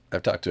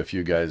I've talked to a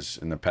few guys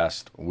in the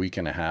past week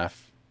and a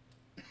half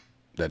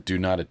that do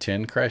not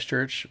attend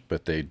Christchurch,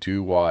 but they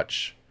do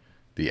watch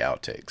the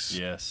outtakes.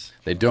 Yes.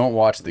 They don't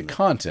watch the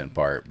content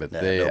part, but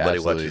they nobody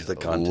absolutely watches the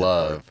content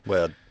love. part.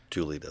 Well,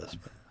 Julie does.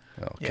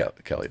 Well, Yeah.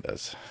 Kelly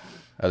does.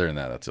 Other than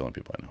that, that's the only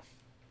people I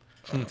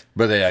know.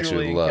 But they actually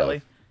Julie and love.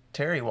 Kelly.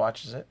 Terry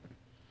watches it.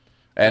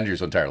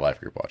 Andrew's entire life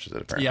group watches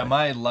it, apparently. Yeah,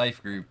 my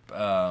life group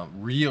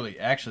really,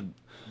 actually,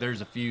 there's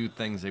a few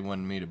things they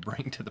wanted me to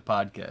bring to the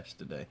podcast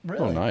today.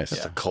 Really? Oh, nice.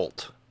 It's a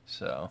cult.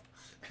 So,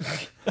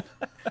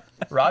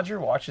 Roger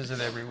watches it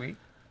every week.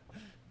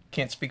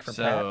 Can't speak for Pat,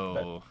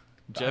 so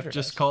but Jeff Roger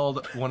just does.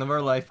 called one of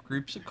our life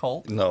groups a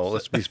cult. No,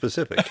 let's be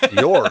specific.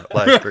 Your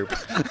life group.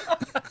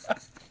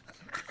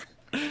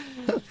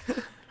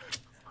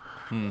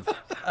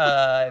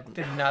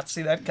 Did not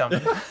see that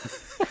coming.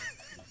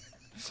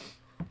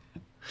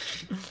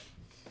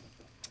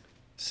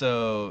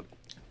 So,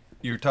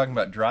 you were talking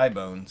about dry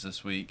bones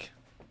this week.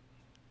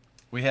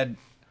 We had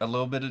a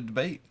little bit of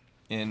debate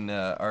in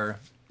our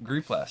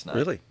group last night.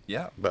 Really?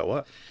 Yeah. About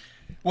what?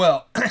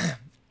 Well,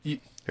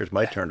 Here's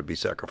my turn to be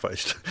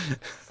sacrificed.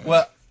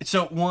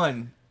 so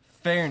one,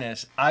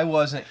 fairness, I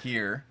wasn't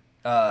here.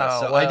 So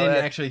well, I didn't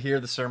that- actually hear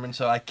the sermon,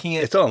 so I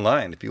can't. It's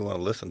online if you want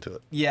to listen to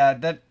it. Yeah,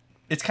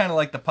 it's kind of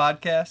like the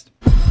podcast.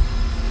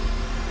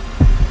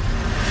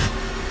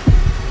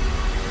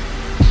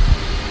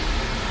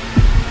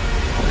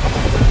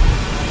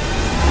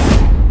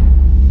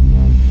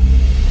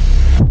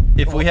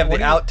 If we have the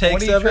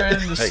outtakes of it,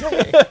 Trying to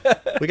say?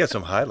 We got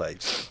some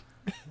highlights.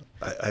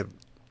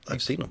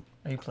 I've seen them.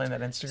 Are you playing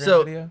that Instagram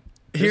So- video?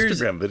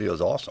 here's Instagram video is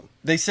awesome.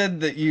 they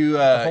said that you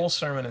The whole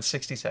sermon in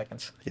 60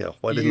 seconds. Yeah,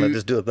 why didn't I You-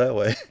 just do it that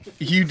way?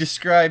 you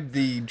described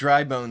the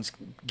dry bones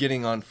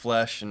getting on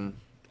flesh and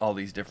all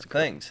these different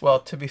things. Well,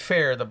 to be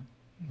fair, the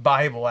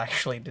Bible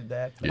actually did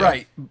that. Yeah.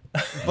 Right.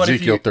 But if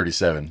Ezekiel you,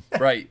 37.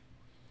 right.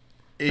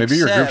 Maybe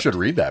your group Except, should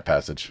read that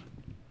passage.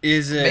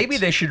 Is it Maybe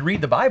they should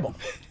read the Bible.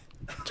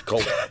 It's a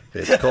cult.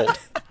 It's a cult.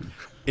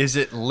 is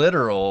it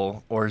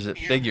literal or is it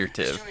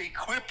figurative? To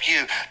equip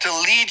you, to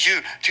lead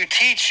you, to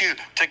teach you,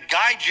 to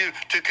guide you,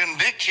 to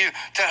convict you,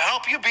 to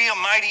help you be a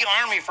mighty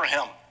army for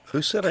him.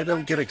 Who said I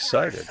don't get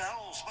excited?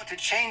 But to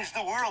change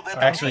the world. That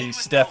Actually, they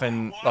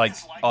Stefan would know like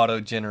what it's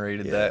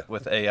auto-generated Yeah. that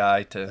with AI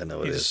I to.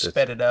 know it He is. just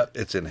sped it up.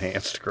 It's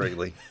enhanced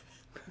greatly.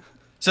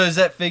 So is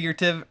that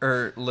figurative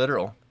or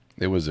literal?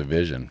 It was a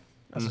vision.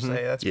 I was gonna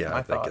say, that's Yeah, my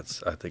I think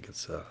thoughts.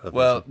 it's. A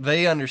Well, vision.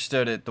 they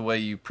understood it the way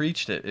you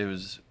preached it. It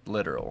was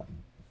literal,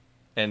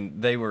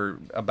 and they were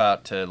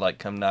about to like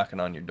come knocking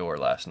on your door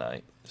last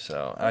night.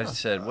 So I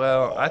said,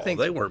 "Well, I think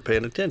they weren't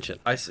paying attention.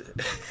 I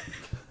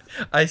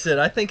said,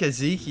 I think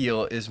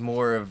Ezekiel is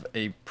more of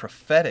a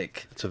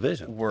prophetic. It's a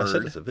vision. I Word.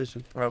 said it's a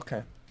vision.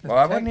 Okay. Well,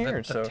 I wasn't The-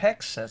 here, the so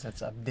text says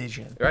it's a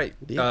vision. right.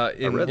 Yeah,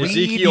 In I read that. Read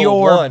Ezekiel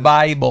your 1.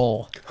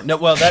 Bible. No,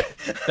 well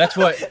that's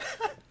what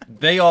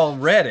they all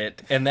read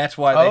it, and that's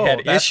why they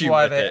had that's issue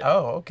why with they. it.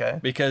 Oh, okay.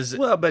 Because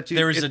Well, but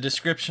there was a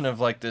description of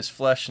like this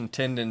flesh and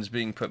tendons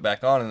being put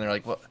back on, and they're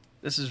like, "Well,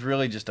 this is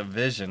really just a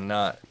vision,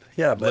 not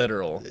Yeah, but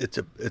literal." It's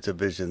a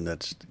vision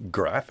that's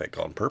graphic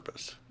on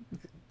purpose.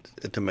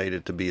 It made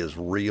it to be as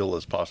real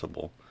as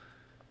possible.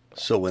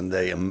 So when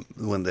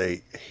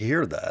they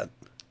hear that,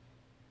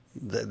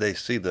 they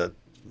see the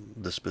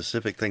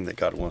specific thing that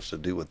God wants to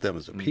do with them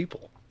as a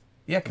people.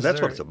 Yeah, because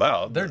That's what it's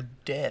about. They're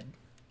dead.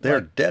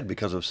 They're dead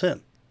because of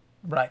sin,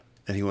 Right.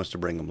 and He wants to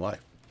bring them life.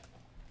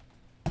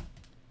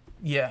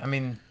 Yeah, I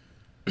mean.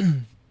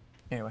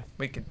 Anyway,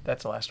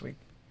 that's last week.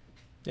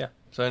 Yeah.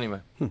 So anyway,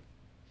 I'm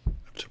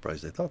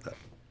surprised they thought that.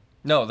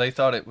 no, they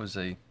thought it was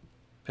a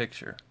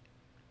picture.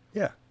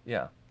 Yeah,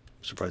 Yeah, I'm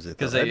surprised they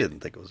 'Cause thought. I they- didn't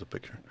think it was a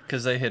picture.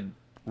 because they had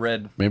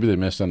read Maybe they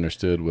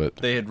misunderstood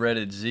what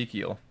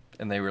Ezekiel,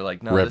 and they were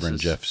like, "No, Reverend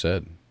this is, Jeff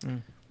said.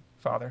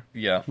 Father.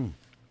 Yeah,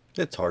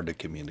 It's hard to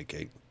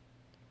communicate.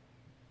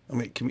 I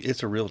mean,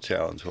 it's a real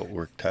challenge what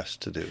we're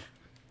tasked to do.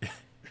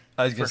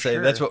 I was gonna For say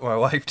sure. that's what my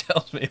wife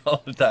tells me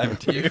all the time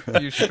too.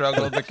 You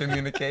struggle to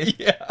communicate.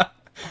 Yeah.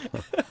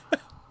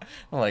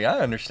 I'm like, I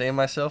understand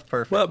myself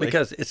perfectly. Well,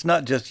 because it's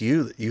not just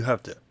you that you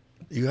have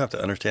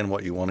to understand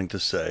what you're wanting to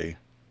say,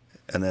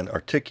 and then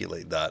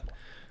articulate that.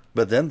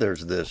 But then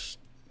there's this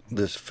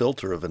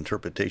filter of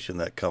interpretation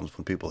that comes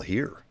when people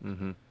hear.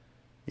 Mm-hmm.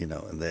 You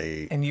know, and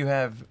they And you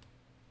have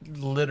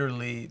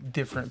literally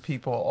different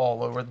people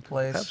all over the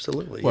place.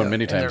 absolutely. Well, yeah.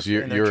 many times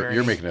their- in their you're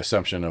journey. making an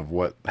assumption of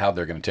how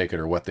they're going to take it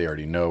or what they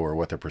already know or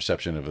what their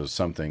perception of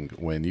something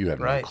when you have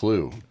no Right.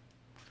 clue.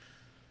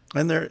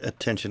 And their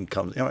attention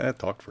comes. You know, I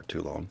talked for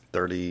too long.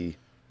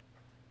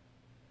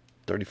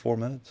 34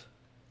 minutes,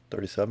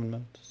 37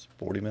 minutes,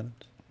 40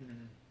 minutes.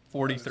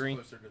 43.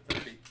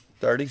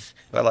 30.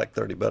 I like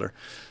 30 better.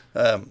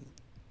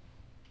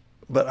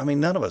 But I mean,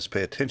 none of us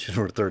pay attention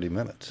for 30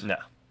 minutes. No.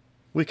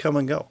 We come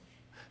and go.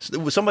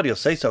 Somebody will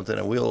say something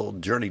and we'll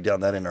journey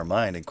down that in our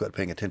mind and quit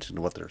paying attention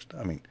to what they're,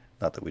 I mean,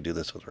 not that we do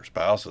this with our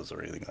spouses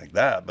or anything like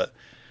that, but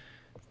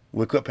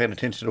we quit paying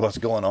attention to what's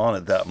going on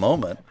at that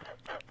moment.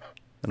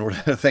 And we're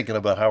thinking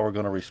about how we're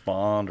going to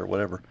respond or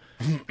whatever.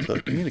 So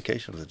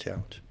communication is a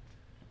challenge.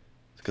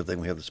 a good thing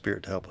we have the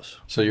Spirit to help us.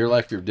 So your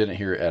life group didn't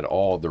hear at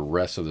all the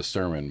rest of the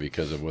sermon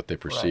because of what they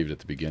perceived at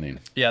the beginning.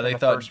 Yeah, they The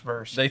thought first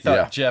verse. they thought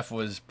Yeah. Jeff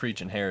was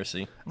preaching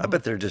heresy. I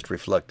bet they're just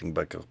reflecting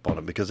back upon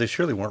it because they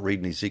surely weren't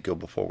reading Ezekiel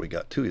before we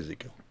got to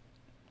Ezekiel.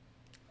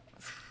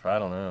 I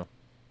don't know.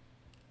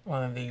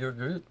 One of the your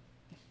group.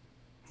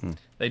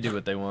 They do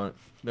what they want.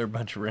 They're a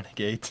bunch of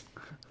renegades.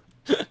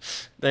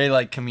 They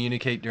like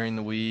communicate during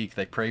the week.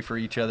 They pray for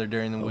each other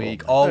during the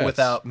week, all that's-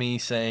 without me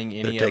saying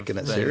any. They're taking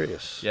of it them.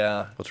 serious.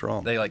 Yeah. What's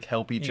wrong? They like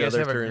help each You guys other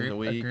have a during group, the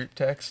a week. group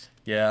text?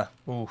 Yeah,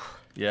 Oof.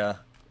 yeah.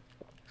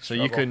 So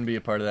you Struggle. couldn't be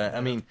a part of that.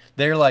 I mean,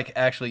 they're like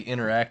actually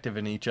interactive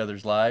in each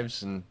other's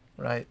lives, and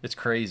Right. it's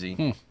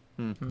crazy.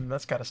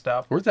 That's got to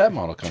stop. Where'd that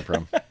model come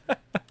from?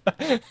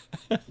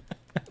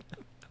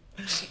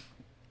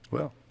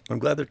 Well, I'm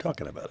glad they're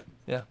talking about it.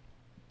 Yeah.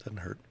 Doesn't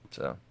hurt.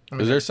 So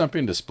Is there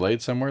something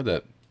displayed somewhere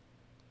that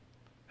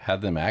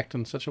had them act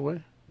in such a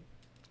way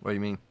what do you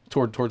mean?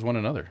 towards one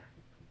another,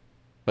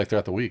 like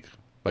throughout the week,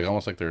 like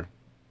almost like they're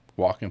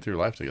walking through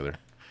life together?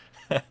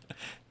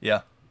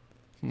 Yeah.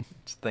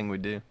 It's the thing we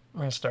do. We're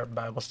going to start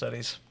Bible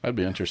studies. I'd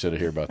be interested to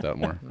hear about that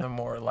more. No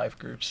more life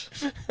groups.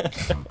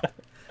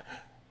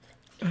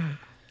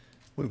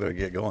 We better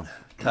get going.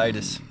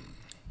 Titus.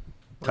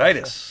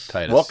 Titus.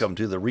 Titus. Welcome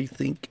to the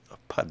Rethink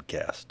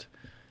podcast,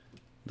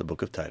 the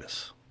book of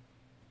Titus.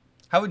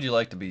 How would you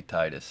like to be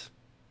Titus?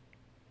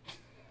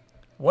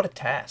 What a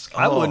task.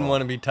 I wouldn't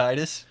want to be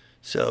Titus.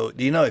 So,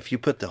 do you know if you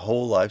put the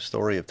whole life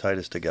story of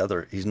Titus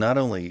together, he's not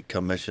only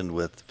commissioned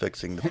with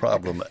fixing the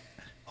problem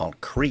on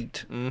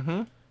Crete,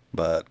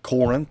 but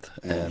Corinth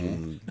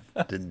and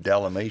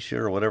Dalmatia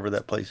or whatever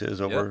that place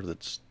is over Yep.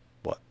 that's,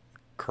 what,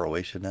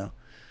 Croatia now?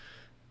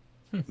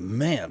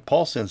 Man,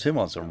 Paul sends him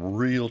on some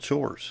real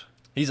chores.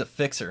 He's a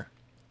fixer.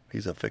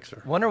 He's a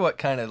fixer. Wonder what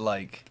kind of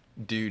like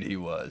dude he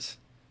was.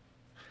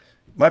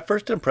 My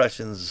first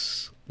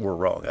impressions were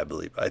wrong, I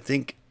believe. I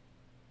think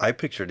I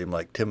pictured him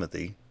like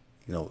Timothy.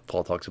 You know,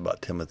 Paul talks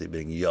about Timothy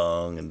being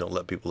young and don't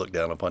let people look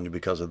down upon you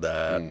because of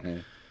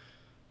that.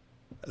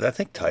 I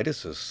think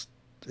Titus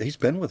he's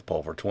been with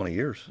Paul for 20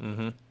 years.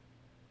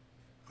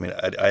 I mean,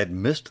 I had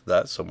missed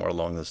that somewhere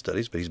along the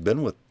studies, but he's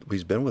been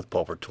with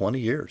Paul for 20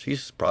 years.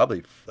 He's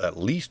probably at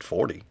least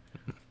 40,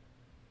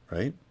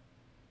 right?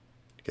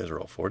 You guys are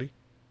all 40?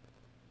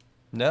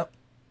 No.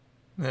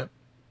 Yep.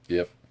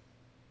 Yep.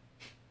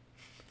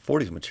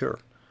 40's mature.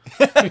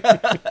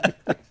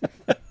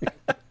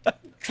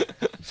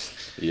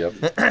 Yep.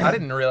 I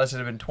didn't realize it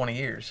had been 20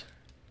 years.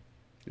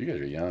 You guys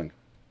are young.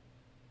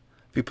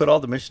 If you put all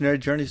the missionary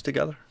journeys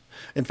together,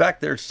 in fact,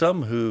 there's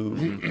some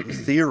who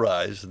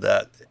theorize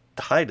that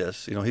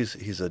Titus, you know,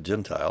 he's a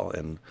Gentile,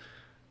 and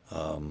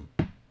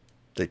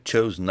they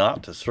chose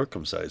not to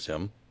circumcise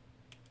him.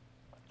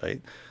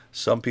 Right?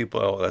 Some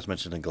people, as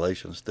mentioned in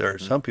Galatians, there are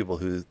some people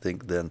who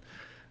think then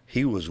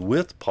he was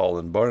with Paul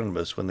and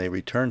Barnabas when they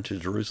returned to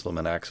Jerusalem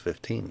in Acts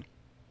 15,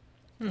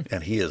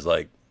 and he is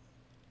like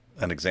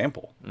an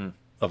example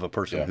of a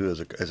person who is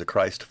a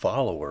Christ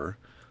follower,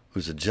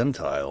 who's a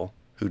Gentile,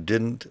 who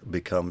didn't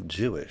become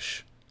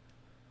Jewish,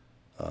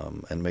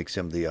 and makes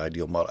him the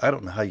ideal model. I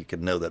don't know how you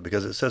can know that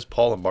because it says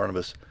Paul and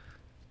Barnabas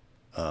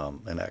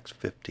in Acts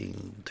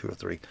 15, 2 or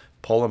 3,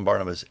 Paul and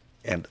Barnabas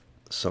and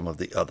some of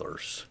the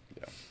others.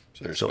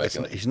 Yeah. So,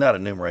 So he's not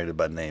enumerated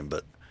by name,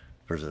 but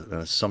there's an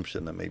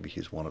assumption that maybe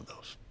he's one of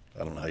those.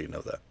 I don't know how you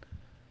know that.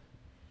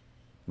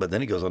 But then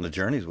he goes on the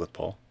journeys with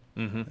Paul.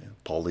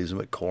 Paul leaves him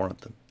at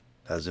Corinth and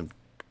has him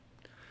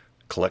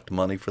collect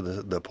money for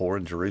the poor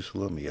in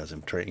Jerusalem. He has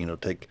him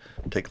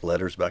take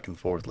letters back and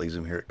forth, leaves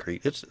him here at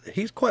Crete.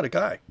 He's quite a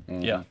guy.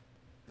 Yeah.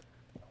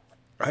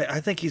 I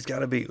think he's got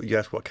to be. You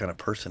ask what kind of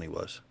person he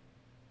was.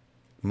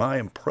 My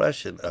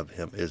impression of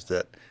him is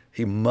that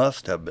he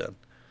must have been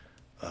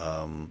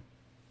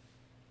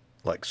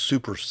like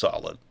super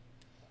solid.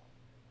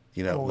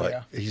 You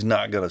know, he's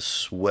not going to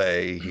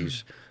sway.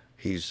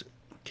 He's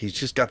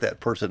just got that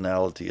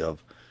personality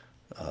of,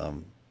 I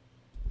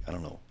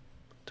don't know.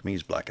 To me,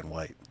 he's black and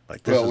white.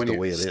 Like this is the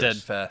way it is.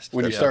 Steadfast.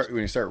 when you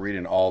Yeah. start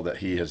reading all that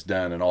he has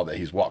done and all that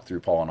he's walked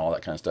through Paul and all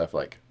that kind of stuff,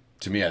 like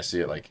to me, I see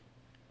it like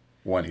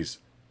one, he's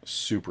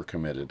super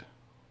committed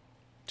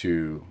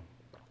to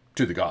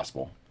the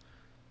gospel,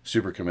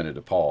 super committed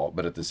to Paul,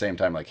 but at the same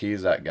time, like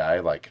he's that guy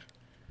like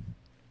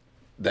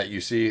that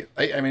you see.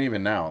 I mean,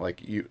 even now,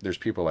 like there's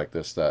people like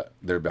this that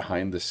they're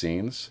behind the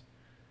scenes,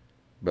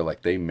 but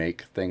like they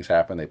make things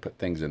happen. They put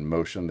things in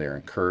motion. They're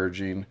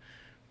encouraging.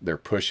 They're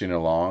pushing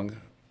along,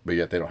 but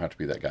yet they don't have to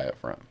be that guy up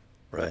front.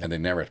 Right. And they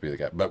never have to be the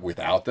guy. But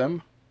without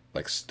them,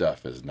 like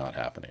stuff is not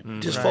happening. It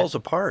just falls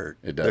apart.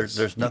 It does.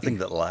 There's nothing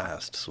that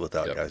lasts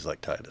without Yep. guys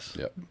like Titus.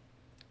 Yep.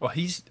 Well,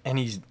 he's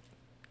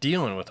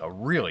dealing with a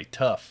really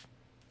tough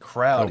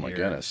crowd. Oh my here.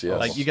 goodness, yes.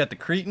 Like you got the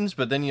Cretans,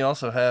 but then you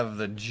also have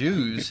the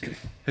Jews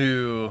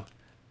who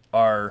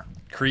are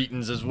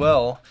Cretans as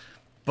well.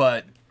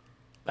 But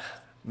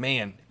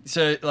man,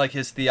 so like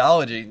his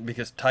theology,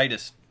 because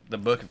Titus, the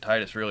book of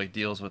Titus really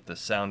deals with the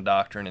sound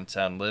doctrine and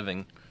sound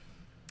living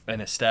and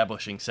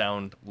establishing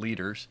sound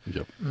leaders.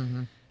 Yep.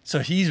 So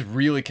he's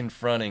really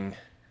confronting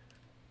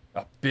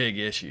a big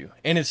issue,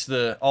 and it's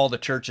all the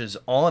churches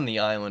on the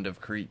island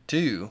of Crete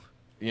too.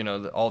 You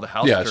know, all the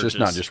house Yeah, churches. it's just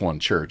not just one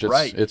church. It's,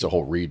 Right. It's a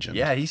whole region.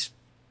 Yeah,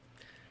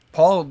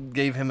 Paul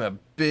gave him a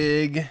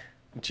big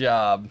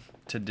job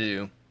to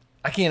do.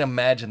 I can't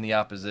imagine the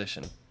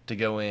opposition to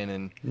go in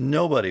and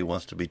Nobody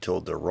wants to be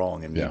told they're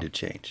wrong and Yeah. need to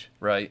change.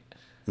 right.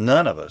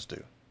 None of us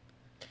do.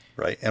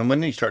 Right? And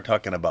when you start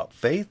talking about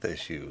faith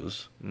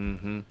issues,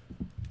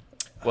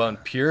 Well,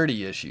 and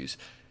purity issues,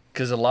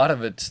 because a lot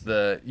of it's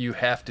you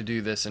have to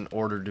do this in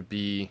order to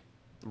be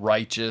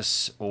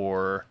righteous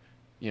or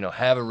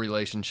have a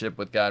relationship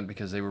with God,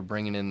 because they were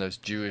bringing in those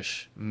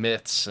Jewish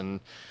myths and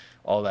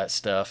all that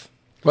stuff.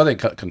 Well, I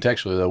think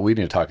contextually, though, we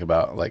need to talk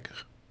about, like,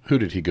 who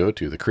did he go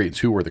to? The Cretans.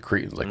 Who were the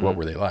Cretans? Like, what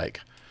were they like?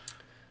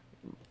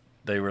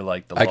 They were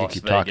like the I Las can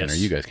keep Vegas. talking, or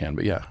you guys can,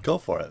 but yeah. go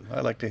for it.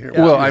 I'd like to hear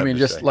Well, what you I have mean, to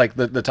just say. like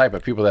the type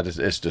of people that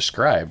is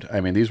described. I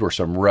mean, these were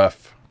some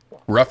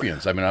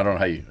ruffians. I mean, I don't know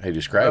how you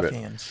describe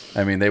Ruffians. it.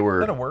 I mean, they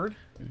were. Is that a word?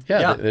 Yeah,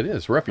 Yeah. it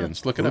is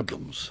ruffians. Look it up.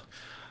 Hoodlums.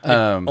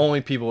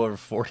 Only people over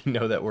 40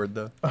 know that word,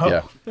 though.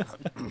 Yeah,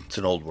 It's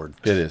an old word.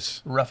 it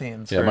is.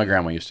 Ruffians. Yeah, my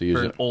grandma used to use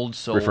For it. an old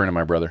soul. Referring to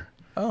my brother.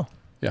 Oh.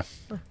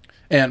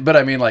 Yeah, but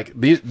I mean, like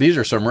these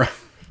are some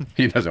rough.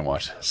 He doesn't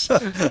watch this.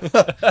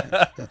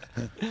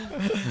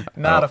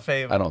 Not a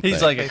favor. I don't He's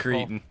think. like a Faithful.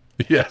 Cretan.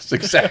 Yes,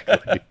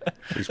 exactly.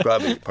 He's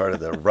probably part of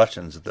the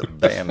Russians that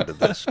banned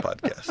this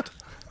podcast.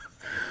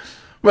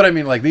 But I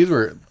mean, like these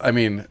were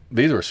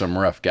some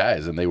rough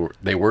guys, and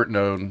they weren't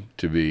known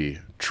to be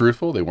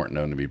truthful. They weren't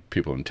known to be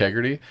people of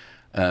integrity.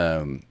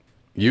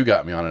 You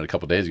got me on it a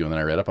couple days ago, and then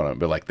I read up on it.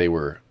 But like they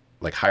were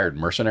like hired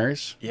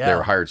mercenaries. Yeah. They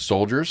were hired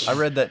soldiers. I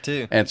read that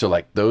too. And so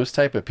like those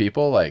type of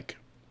people, like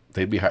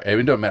they'd be hired.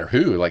 It doesn't matter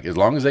who. Like as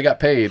long as they got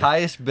paid.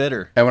 Highest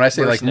bidder. And when I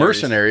say like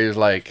mercenaries,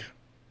 like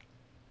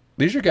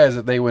these are guys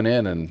that they went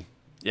in and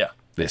Yeah.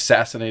 they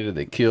assassinated,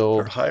 they killed,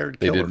 They're hired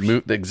they killers. did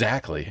move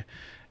exactly.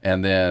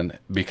 And then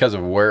because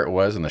of where it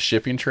was in the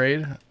shipping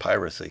trade,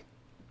 Piracy.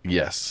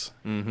 yes,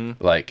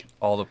 like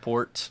All the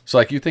ports. so,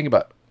 like you think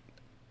about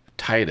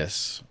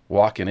Titus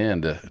walking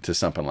into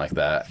something like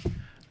that,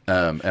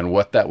 and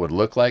what that would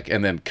look like,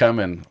 and then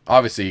coming.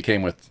 Obviously, he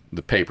came with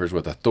the papers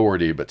with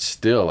authority, but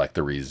still, like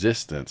the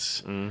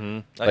resistance.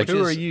 Like,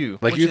 who is- are you?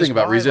 Like Which you is think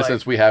about why,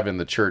 resistance like- we have in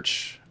the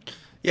church.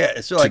 Yeah,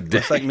 it's like Today.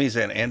 it's like me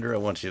saying, Andrew, I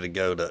want you to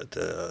go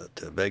to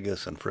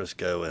Vegas and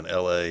Frisco and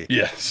L.A.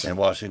 Yes. and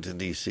Washington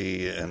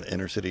D.C. and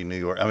inner city New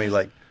York. I mean,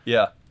 like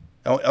Yeah.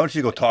 I want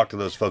you to go talk to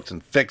those folks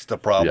and fix the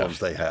problems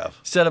they have.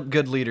 Set up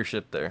good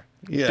leadership there.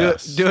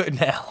 Yes. Do it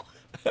now.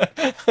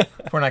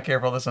 If we're not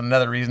careful, that's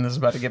another reason this is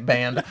about to get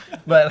banned.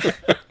 But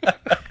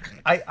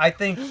I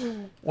think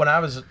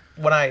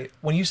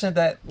when you sent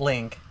that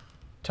link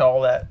to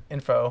all that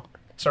info,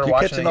 started You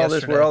watching catching it all this?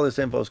 yesterday Where all this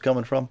info is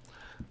coming from?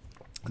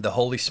 The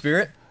Holy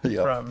Spirit.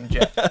 Yeah. from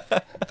Jeff.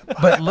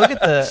 But look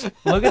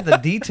at the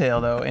detail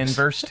though. In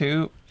verse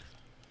 2,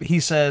 he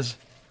says,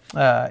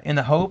 "In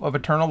the hope of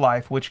eternal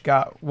life, which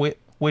God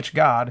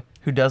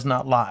who does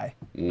not lie."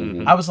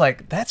 I was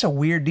like, that's a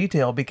weird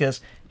detail because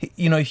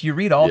if you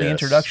read all the Yes.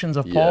 introductions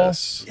of Paul,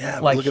 Yes. Yeah,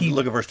 but like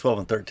look at verse 12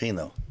 and 13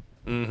 though.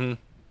 Mm-hmm.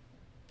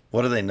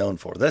 What are they known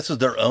for? This is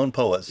their own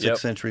poet, 6th Yep.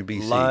 century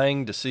BC.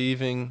 Lying,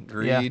 deceiving,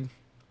 greed.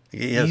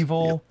 He has-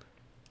 evil,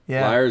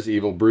 yeah, Liars,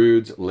 evil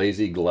broods,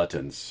 lazy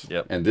gluttons.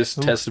 Yep. And this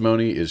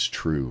testimony is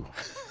true.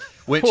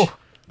 Which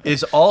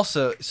is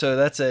also, so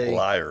that's a,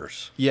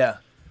 liars. yeah.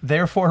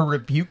 therefore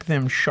rebuke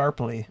them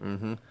sharply.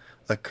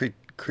 A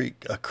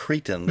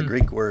Cretan, the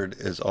Greek word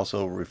is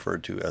also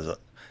referred to as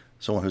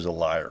someone who's a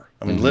liar.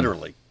 I mean,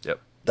 literally, Yep.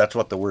 that's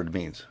what the word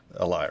means,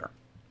 a liar.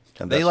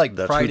 And They that's, like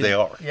that's who prided- they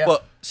are. Yeah.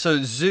 Well,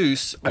 so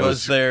Zeus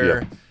was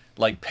their yeah.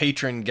 like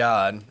patron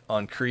god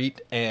on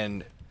Crete,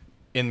 and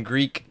in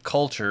Greek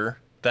culture,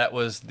 that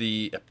was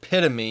the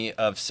epitome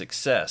of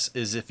success.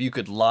 Is if you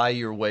could lie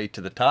your way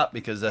to the top,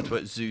 because that's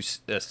what Zeus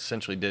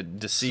essentially did,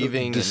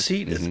 deceiving. and-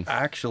 Deceit is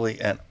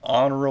actually an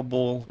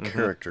honorable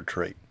character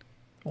trait.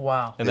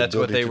 Wow. And The that's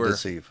what ability they to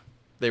deceive.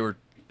 were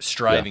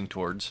striving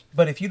towards.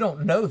 But if you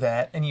don't know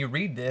that and you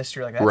read this,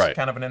 you're like, that's Right.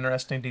 kind of an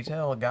interesting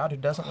detail. A God who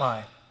doesn't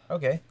lie.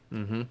 Okay.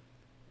 Mm-hmm.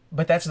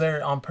 But that's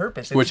there on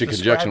purpose. It's Which in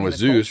conjunction describing with the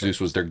Zeus, culture. Zeus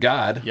was their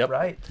god. Yep.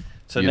 Right.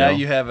 So You now know?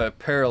 you have a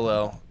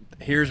parallel.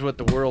 Here's what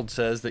the world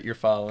says that you're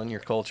following, your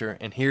culture,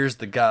 and here's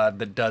the God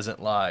that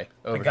doesn't lie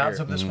over The gods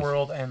here. of this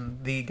world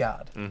and the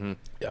God.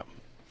 Yeah.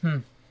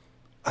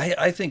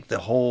 I think the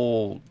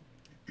whole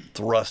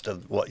thrust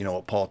of what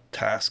Paul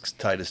tasks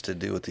Titus to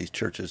do with these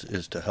churches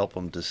is to help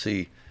them to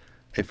see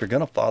if you're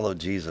going to follow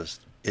Jesus,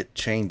 it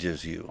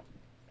changes you.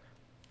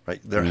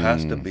 Right? There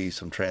has to be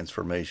some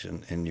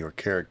transformation in your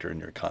character and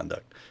your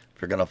conduct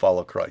if you're going to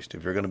follow Christ,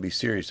 if you're going to be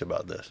serious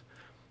about this.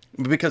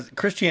 Because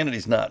Christianity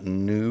is not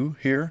new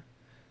here.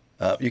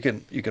 You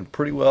can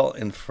pretty well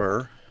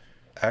infer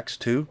Acts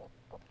 2,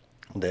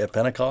 day of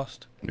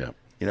Pentecost. Yeah.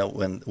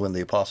 When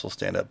the apostles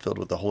stand up filled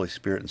with the Holy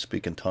Spirit and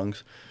speak in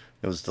tongues,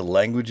 it was the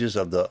languages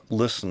of the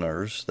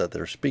listeners that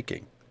they're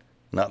speaking,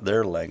 not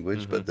their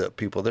language, but the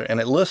people there. And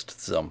it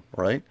lists them,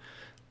 right?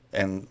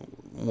 And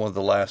one of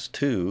the last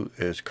two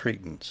is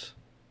Cretans.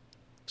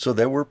 So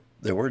there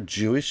were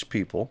Jewish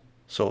people.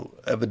 So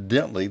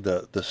evidently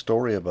the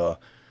story of of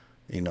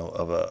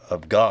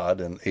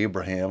God and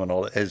Abraham and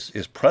all that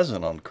is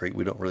present on Crete.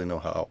 We don't really know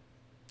how.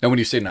 And when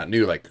you say not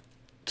new, like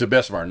to the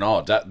best of our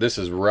knowledge, that this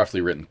is roughly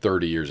written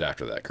 30 years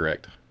after that,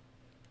 correct?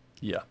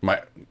 Yeah.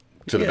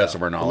 To the best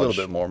of our knowledge. A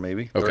little bit more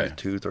maybe. Okay.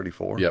 32,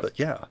 34. Yep. But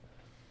yeah.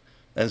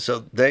 And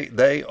so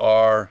they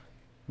are,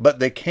 but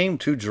they came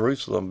to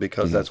Jerusalem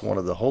because that's one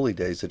of the holy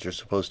days that you're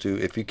supposed to,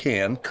 if you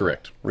can,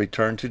 Correct.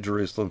 return to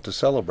Jerusalem to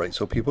celebrate.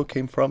 So people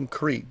came from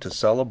Crete to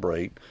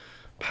celebrate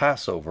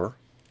Passover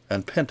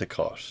and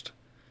Pentecost,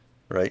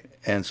 right?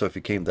 And so if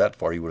you came that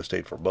far, you would have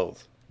stayed for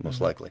both,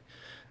 most likely.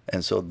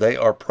 And so they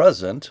are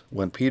present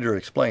when Peter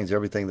explains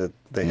everything that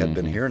they had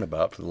been hearing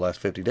about for the last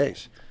 50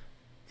 days,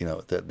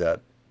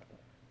 that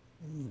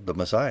the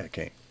Messiah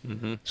came.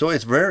 So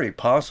it's very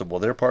possible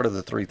they're part of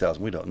the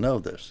 3,000. We don't know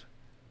this.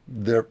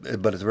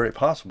 But it's very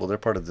possible they're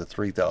part of the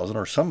 3,000,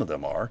 or some of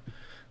them are,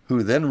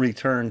 who then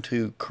return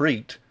to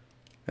Crete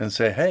and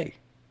say, hey,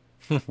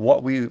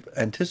 what we've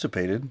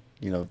anticipated,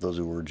 those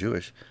who were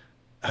Jewish,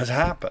 has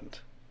happened.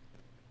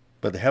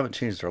 But they haven't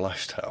changed their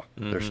lifestyle.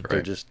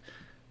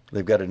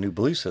 They've got a new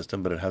belief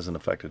system, but it hasn't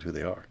affected who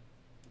they are.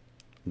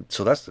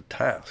 So that's the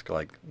task.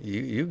 Like,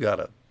 you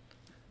gotta,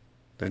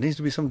 there needs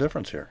to be some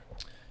difference here.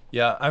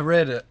 Yeah, I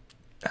read it.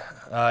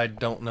 I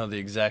don't know the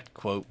exact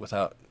quote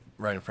without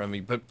right in front of me,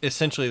 but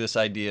essentially this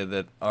idea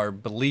that our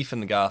belief in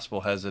the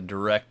gospel has a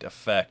direct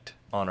effect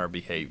on our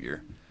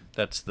behavior.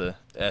 That's the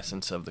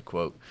essence of the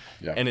quote.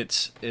 Yeah. And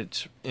it's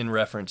in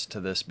reference to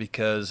this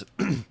because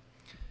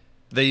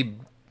they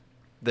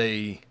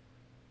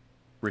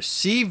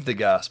received the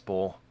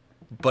gospel,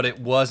 but it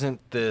wasn't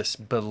this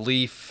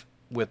belief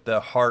with the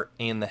heart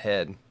and the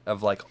head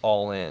of like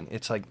all in.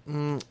 It's like,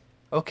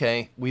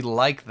 okay, we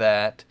like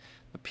that,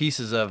 the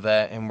pieces of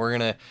that, and we're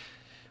going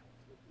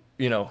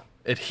to,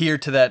 adhere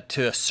to that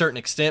to a certain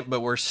extent, but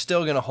we're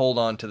still going to hold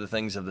on to the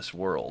things of this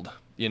world,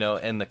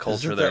 and the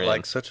culture Isn't they're that in.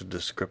 like such a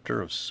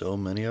descriptor of so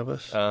many of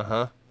us?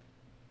 Uh-huh.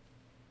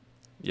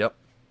 Yep.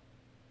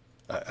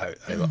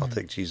 I'll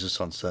take Jesus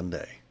on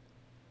Sunday,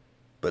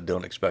 but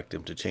don't expect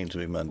him to change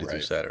me Monday through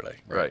Right. Saturday.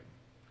 Right.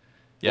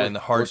 Yeah, in the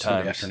hard Or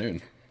Sunday times.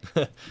 afternoon.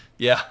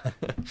 Yeah.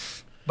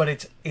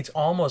 But it's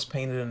almost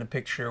painted in a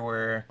picture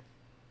where,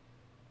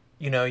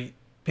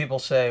 people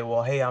say,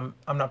 well, hey, I'm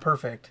not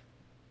perfect.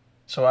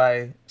 So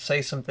I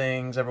say some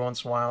things every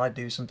once in a while, I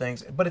do some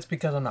things, but it's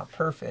because I'm not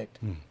perfect.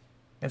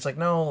 It's like,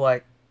 no,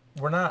 like,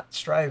 we're not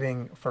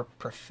striving for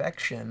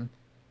perfection.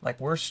 Like,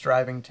 we're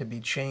striving to be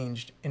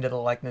changed into the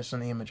likeness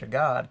and the image of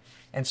God.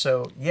 And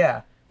so,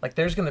 yeah, like,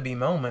 there's going to be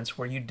moments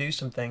where you do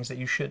some things that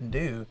you shouldn't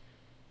do,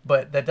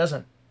 but that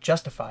doesn't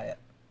justify it.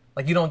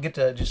 Like, you don't get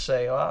to just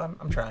say, oh,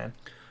 I'm trying.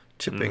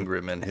 Chip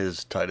Ingram in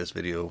his Titus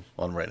video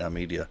on Right Now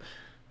Media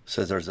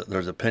says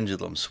there's a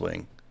pendulum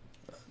swing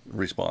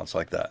response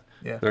like that.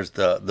 Yeah. There's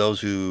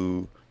those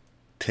who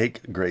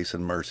take grace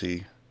and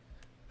mercy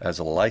as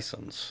a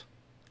license.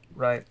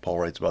 Right. Paul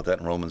writes about that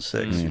in Romans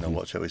 6.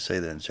 What shall we say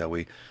then? Shall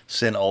we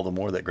sin all the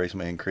more that grace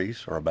may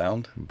increase or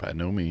abound? By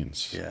no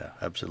means. Yeah,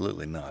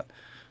 absolutely not.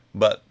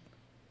 But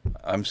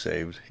I'm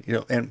saved,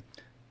 and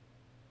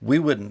we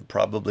wouldn't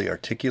probably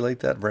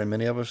articulate that, very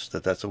many of us,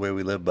 that's the way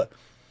we live, but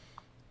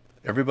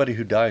everybody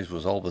who dies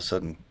was all of a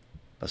sudden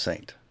a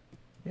saint.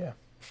 Yeah.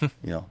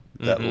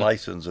 That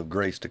license of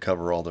grace to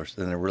cover all their,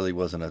 and there really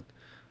wasn't a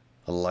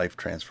life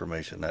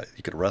transformation. That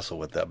you could wrestle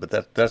with that,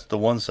 but that's the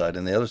one side,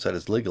 and the other side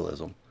is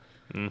legalism.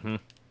 That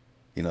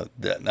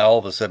now all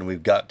of a sudden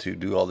we've got to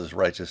do all this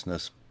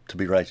righteousness to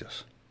be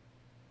righteous,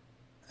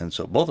 and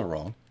so both are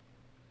wrong.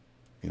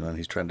 And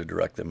he's trying to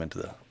direct them into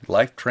the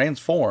life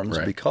transforms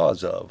Right.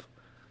 because of,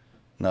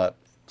 not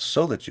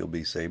so that you'll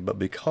be saved, but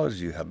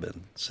because you have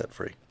been set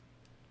free.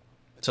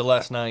 So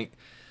last night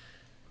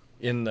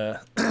in the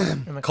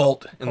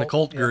cult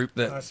group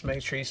that Let's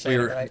make sure you say we it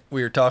were right.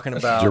 we were talking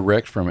about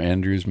Direct from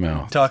Andrew's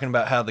mouth. talking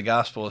about how the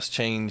gospel has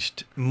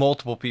changed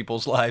multiple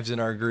people's lives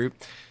in our group,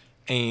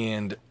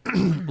 and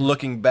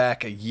looking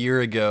back a year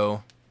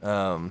ago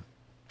on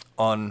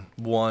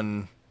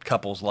one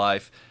couple's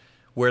life,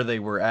 where they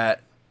were at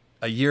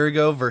a year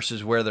ago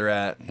versus where they're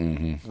at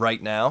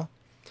right now,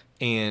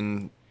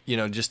 and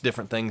just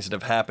different things that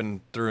have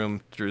happened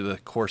through the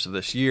course of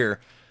this year.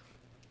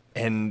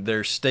 And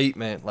their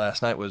statement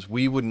last night was,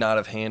 we would not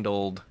have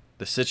handled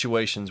the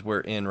situations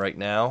we're in right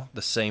now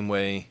the same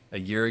way a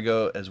year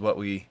ago as what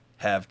we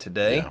have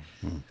today.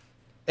 Yeah.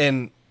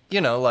 And,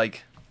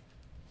 like,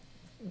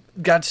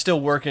 God's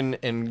still working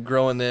and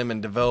growing them and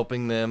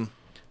developing them.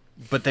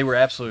 But they were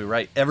absolutely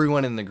right.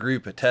 Everyone in the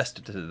group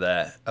attested to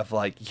that, of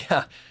like,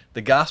 yeah,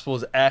 the gospel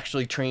is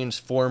actually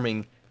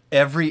transforming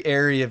every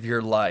area of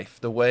your life,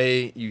 the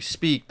way you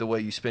speak, the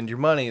way you spend your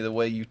money, the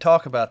way you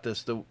talk about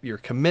this, your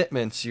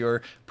commitments,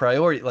 your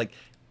priority, like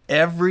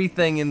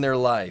everything in their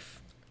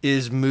life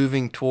is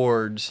moving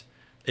towards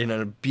an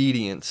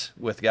obedience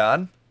with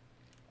God.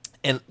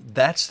 And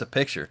that's the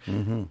picture.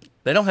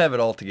 They don't have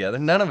it all together.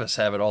 None of us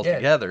have it all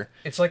together.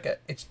 It's like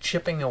it's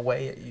chipping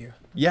away at you.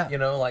 Yeah.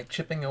 Like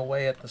chipping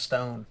away at the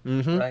stone,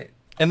 right?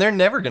 And they're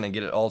never going to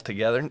get it all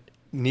together.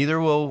 Neither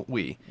will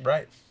we.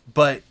 Right.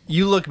 But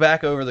you look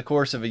back over the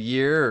course of a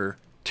year or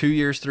 2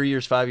 years, 3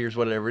 years, 5 years,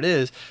 whatever it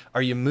is,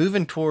 are you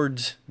moving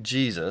towards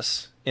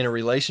Jesus in a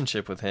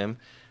relationship with him,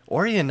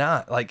 or are you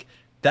not? Like,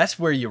 that's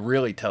where you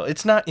really tell.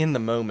 It's not in the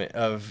moment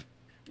of,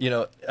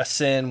 a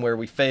sin where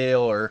we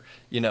fail or,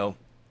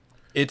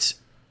 it's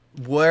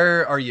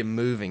where are you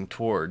moving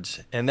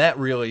towards? And that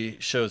really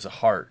shows a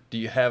heart. Do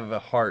you have a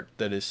heart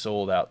that is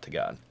sold out to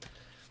God?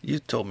 You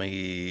told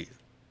me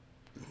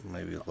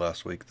maybe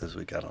last week, this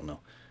week, I don't know.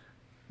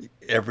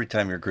 Every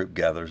time your group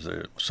gathers,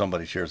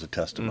 somebody shares a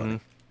testimony.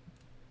 Mm-hmm.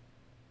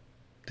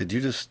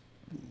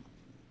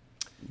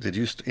 Did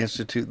you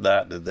institute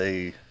that? Did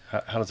they?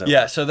 How does that?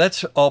 Yeah, work? so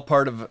that's all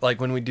part of like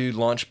when we do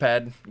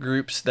Launchpad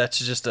groups. That's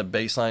just a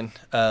baseline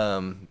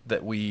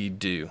that we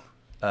do.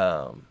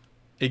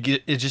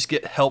 It just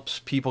helps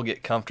people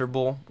get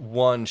comfortable.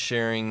 One,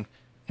 sharing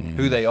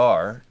who they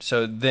are,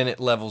 so then it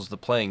levels the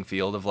playing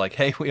field of like,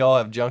 hey, we all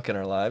have junk in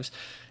our lives,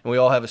 and we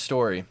all have a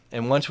story.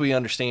 And once we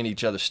understand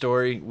each other's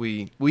story,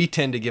 we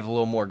tend to give a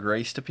little more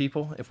grace to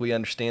people if we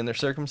understand their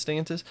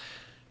circumstances.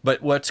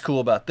 But what's cool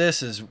about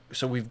this is,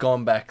 so we've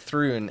gone back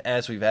through, and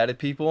as we've added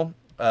people,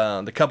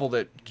 the couple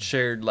that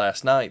shared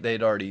last night,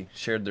 they'd already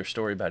shared their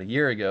story about a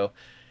year ago,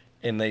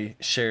 and they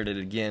shared it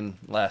again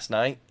last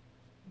night.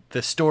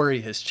 The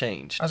story has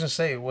changed. I was gonna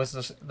say,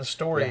 was the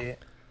story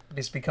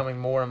is becoming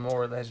more and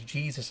more as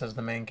Jesus as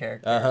the main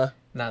character,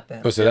 not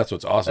them. So that's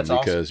what's awesome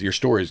That's because your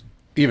stories,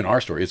 even our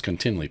story, is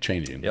continually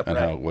changing Yep. and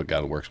Right. what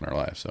God works in our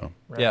lives. So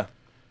Yeah.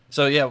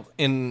 So yeah,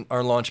 in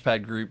our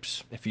Launchpad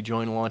groups, if you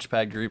join a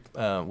Launchpad group,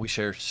 we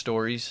share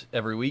stories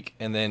every week,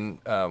 and then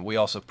we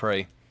also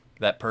pray.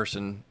 That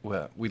person,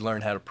 we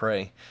learn how to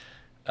pray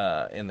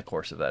in the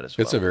course of that as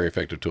well. it's a very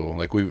effective tool.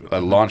 Like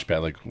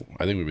Launchpad, like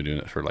I think we've been doing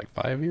it for like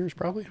 5 years,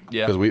 probably.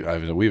 Yeah.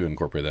 Because we've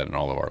incorporated that in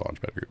all of our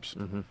Launchpad groups.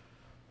 Mm-hmm.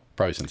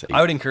 Probably since I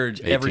would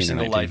encourage 18 every or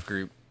single 19. life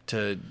group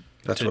to.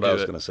 That's to what do I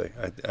was it. going to say.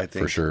 I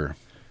think for sure.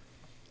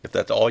 if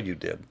that's all you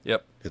did,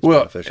 Yep. it's Well,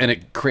 beneficial. and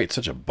it creates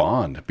such a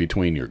bond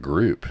between your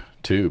group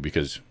too,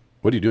 because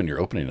what are you doing? You're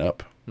opening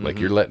up. Like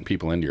you're letting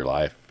people into your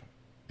life,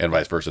 and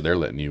vice versa. They're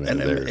letting you into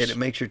and theirs. it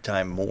makes your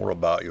time more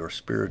about your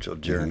spiritual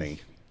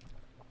journey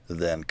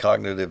than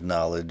cognitive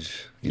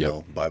knowledge, you Yep.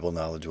 know, Bible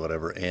knowledge,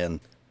 whatever. And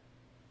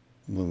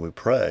when we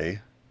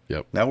pray,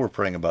 Yep. now we're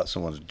praying about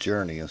someone's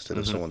journey instead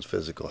of someone's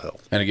physical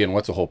health. And again,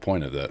 what's the whole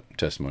point of that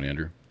testimony,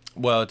 Andrew?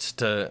 Well, it's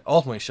to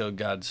ultimately show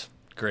God's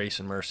grace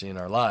and mercy in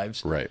our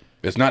lives. Right.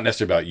 It's not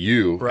necessarily about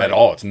you Right. at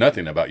all. It's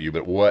nothing about you,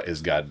 but what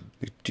is God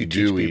Do you teach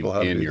doing people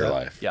how to in do your that?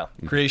 life? Yeah.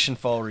 Creation,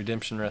 fall,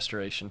 redemption,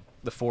 restoration.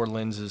 The four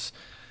lenses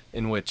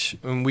in which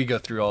when we go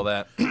through all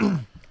that.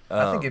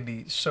 I think it'd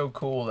be so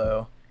cool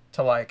though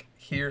to like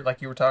hear,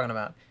 like you were talking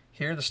about,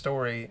 hear the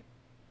story,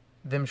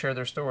 them share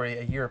their story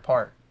a year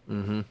apart.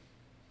 Mm-hmm.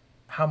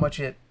 How much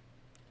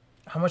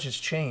it's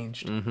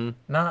changed. Mm-hmm.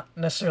 Not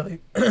necessarily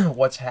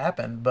what's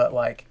happened, but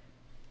like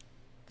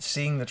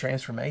seeing the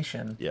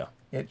transformation. Yeah.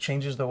 It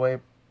changes the way.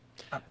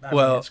 I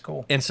Well, mean, it's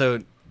cool. And so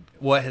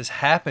what has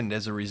happened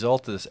as a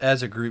result of this,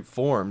 as a group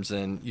forms,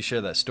 and you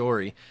share that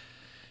story,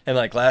 and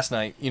like last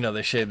night,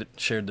 they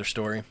shared their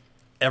story.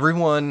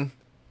 Everyone,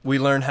 we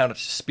learn how to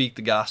speak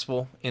the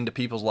gospel into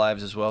people's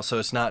lives as well. So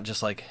it's not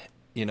just like,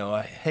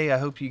 hey, I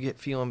hope you get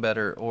feeling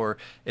better, or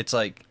it's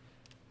like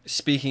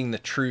speaking the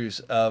truths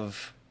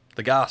of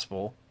the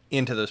gospel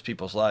into those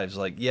people's lives.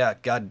 Like, yeah,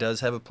 God does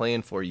have a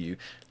plan for you.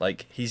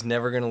 Like, he's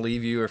never going to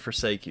leave you or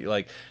forsake you.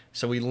 Like,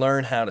 so we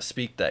learn how to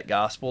speak that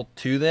gospel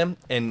to them.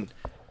 And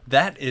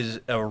that is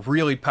a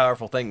really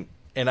powerful thing.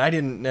 And I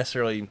didn't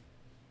necessarily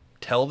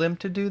tell them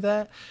to do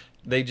that.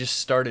 They just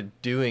started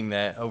doing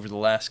that over the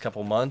last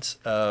couple months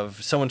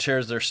of someone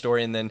shares their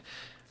story, and then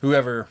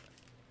whoever,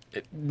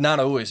 not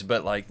always,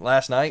 but like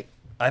last night,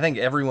 I think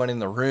everyone in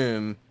the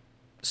room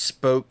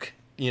spoke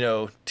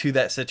to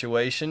that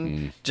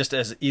situation just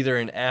as either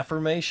an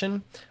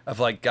affirmation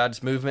of like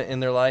God's movement in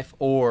their life,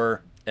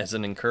 or as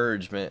an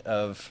encouragement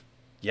of,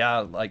 yeah,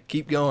 like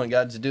keep going,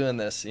 God's doing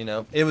this.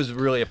 It was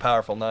really a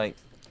powerful night.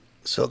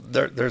 So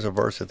there's a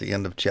verse at the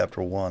end of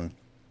chapter 1.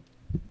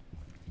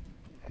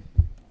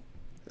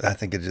 I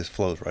think it just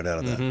flows right out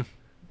of that.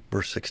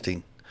 Verse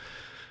 16.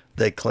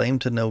 They claim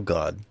to know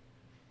God.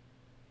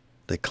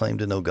 They claim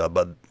to know God,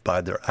 but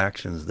by their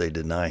actions they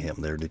deny him.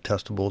 They're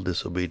detestable,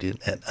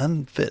 disobedient, and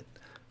unfit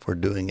for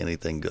doing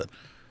anything good.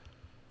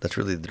 That's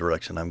really the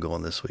direction I'm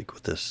going this week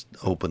with this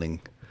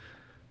opening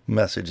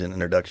message and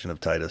introduction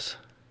of Titus.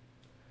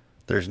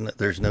 There's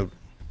no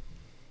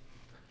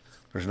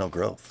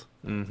growth.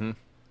 Mm-hmm.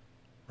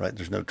 Right?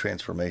 There's no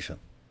transformation.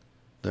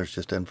 There's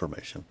just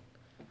information.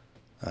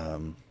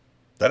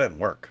 That didn't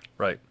work.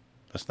 Right.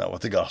 That's not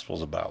what the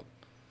gospel's about.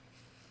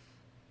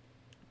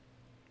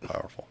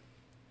 Powerful.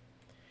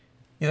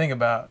 You think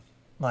about,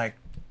 like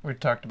we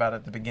talked about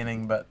at the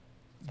beginning, but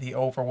the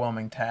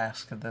overwhelming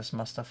task that this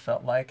must have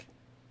felt like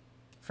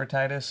for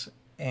Titus.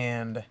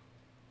 And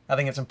I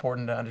think it's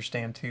important to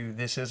understand too,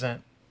 this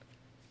isn't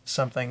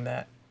something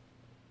that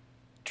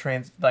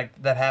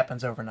that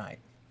happens overnight.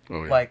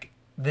 Oh, yeah. Like,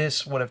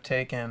 this would have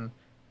taken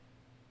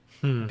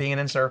being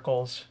in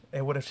circles.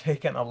 It would have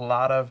taken a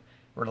lot of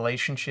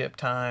relationship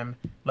time.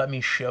 Let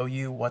me show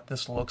you what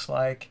this looks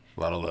like.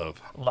 A lot of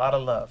love. A lot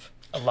of love.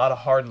 A lot of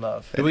hard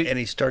love. And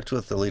he starts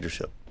with the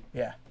leadership.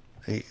 Yeah.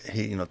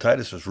 He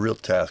Titus's real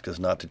task is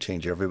not to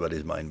change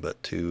everybody's mind,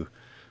 but to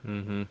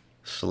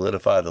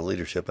solidify the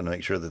leadership and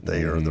make sure that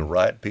they are the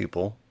right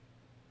people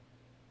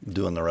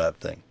doing the right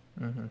thing.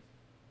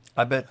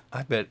 I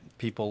bet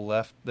people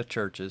left the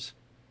churches.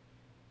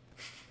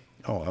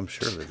 Oh, I'm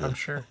sure they did. I'm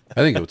sure.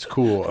 I think what's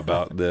cool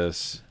about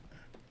this,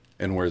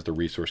 and where's the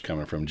resource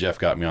coming from? Jeff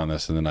got me on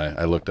this, and then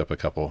I looked up a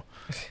couple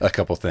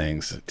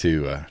things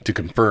to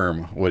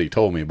confirm what he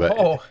told me.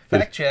 But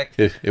fact check.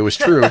 It was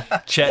true.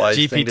 Chat Wise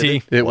thing to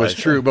GPT. do. It was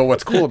Wise true. thing. But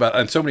what's cool about,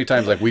 and so many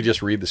times, like we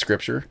just read the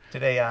scripture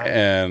Today I.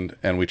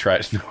 and we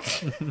try.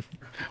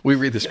 We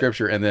read the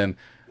scripture, and then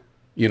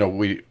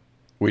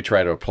we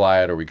try to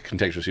apply it, or we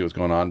contextually see what's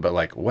going on, but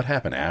like what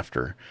happened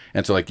after.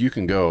 And so like you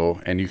can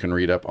go and you can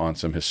read up on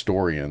some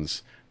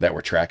historians that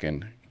were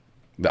tracking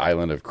the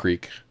island of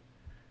Crete.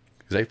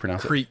 Is that how you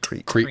pronounce it?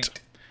 Crete.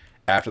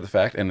 After the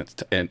fact.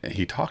 And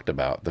he talked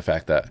about the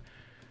fact that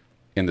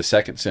in the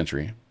 2nd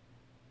century,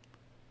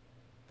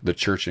 the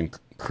church in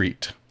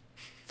Crete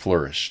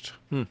flourished.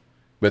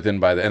 But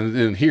then and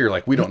then here,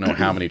 like we don't know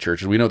how many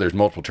churches. We know there's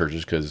multiple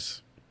churches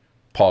because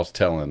Paul's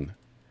telling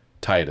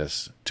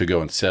Titus to go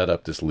and set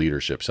up this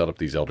leadership, set up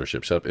these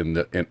elderships, set up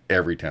in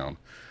every town.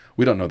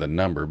 We don't know the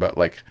number, but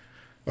like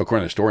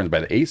according to historians,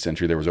 by the 8th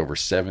century there was over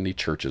 70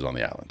 churches on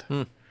the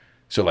island.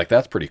 So like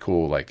that's pretty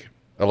cool. Like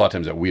a lot of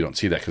times that we don't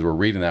see that because we're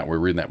reading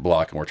that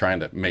block and we're trying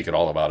to make it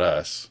all about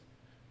us,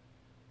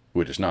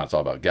 which is not. It's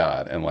all about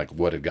God and like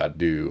what did God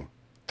do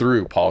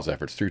through Paul's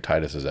efforts, through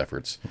Titus's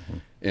efforts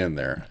in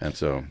there, and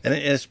so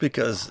it's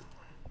because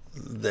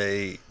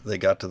they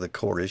got to the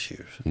core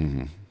issues.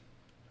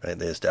 Right?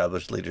 They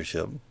established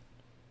leadership,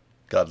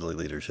 godly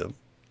leadership,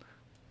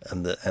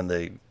 and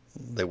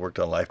they worked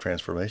on life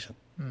transformation,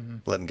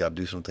 letting God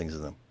do some things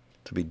in them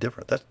to be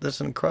different. That's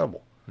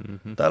incredible.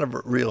 Not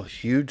a real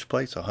huge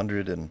place,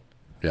 100 and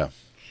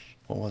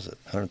what was it?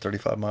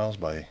 135 miles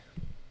by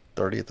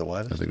 30 at the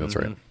widest. I think that's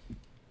right.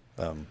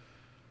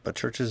 But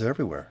churches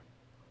everywhere,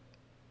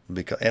 and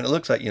it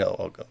looks like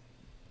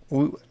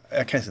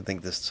I kind of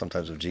think this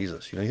sometimes of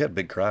Jesus. You had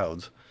big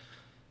crowds,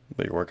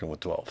 but you're working with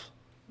 12.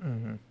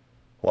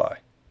 Why?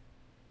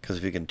 Because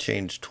if you can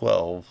change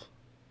 12,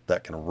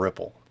 that can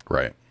ripple.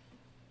 Right.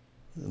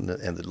 And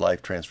the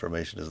life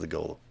transformation is the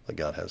goal that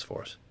God has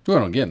for us.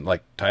 Well, again,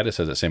 like Titus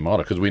has that same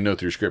model because we know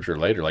through Scripture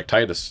later, like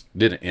Titus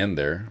didn't end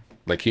there.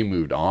 Like he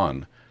moved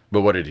on,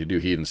 but what did he do?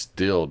 He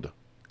instilled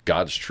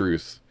God's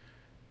truth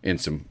in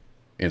some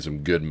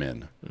good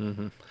men,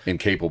 in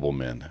capable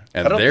men,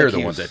 and they're the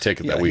ones that take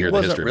it. That we hear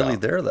the history He wasn't really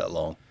about. there that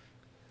long.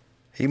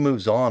 He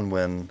moves on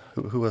when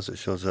who was it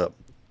shows up?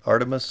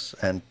 Artemis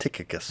and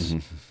Tychicus.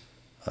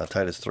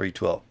 Titus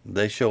 3:12.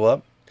 They show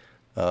up,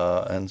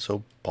 and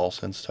so Paul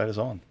sends Titus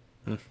on.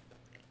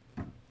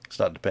 It's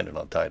not dependent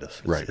on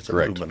Titus. It's a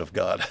movement of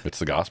God. It's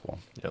the gospel.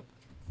 Yep.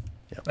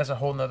 That's a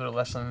whole nother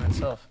lesson in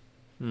itself.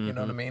 You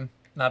know what I mean?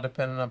 Not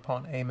dependent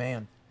upon a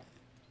man.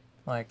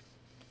 Like,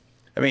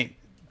 I mean,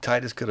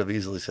 Titus could have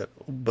easily said,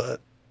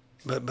 but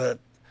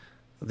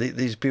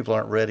these people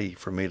aren't ready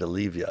for me to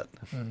leave yet.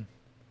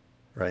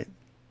 Right?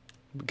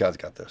 God's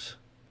got this.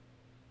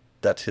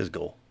 That's his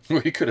goal.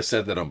 Well, he could have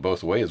said that on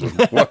both ways.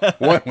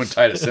 When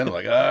Titus sent him,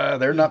 like,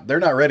 they're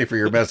not ready for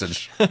your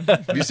message.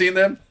 Have you seen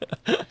them?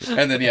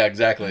 And then, yeah,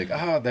 exactly.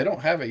 Like, they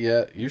don't have it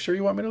yet. You sure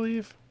you want me to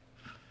leave?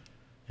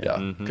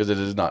 Yeah, because it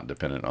is not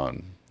dependent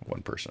on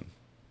one person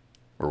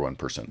or one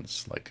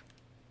person's. Like,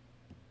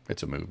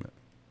 it's a movement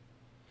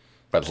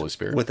by the Holy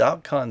Spirit.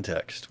 Without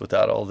context,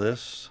 without all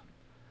this,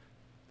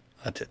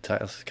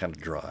 Titus is kind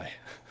of dry.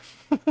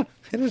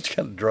 It is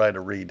kind of dry to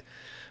read.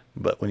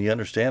 But when you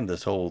understand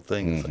this whole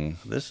thing,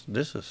 it's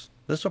like,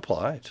 this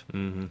applies.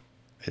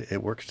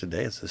 It works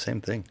today. It's the same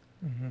thing.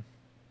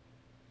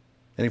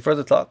 Any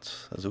further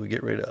thoughts as we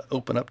get ready to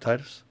open up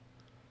Titus?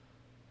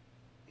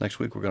 Next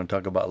week we're going to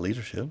talk about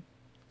leadership.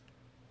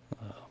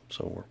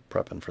 So we're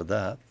prepping for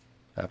that.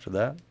 After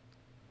that,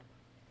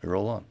 we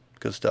roll on.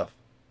 Good stuff.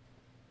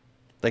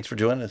 Thanks for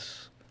joining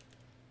us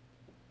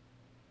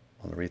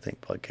on the Rethink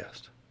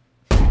Podcast.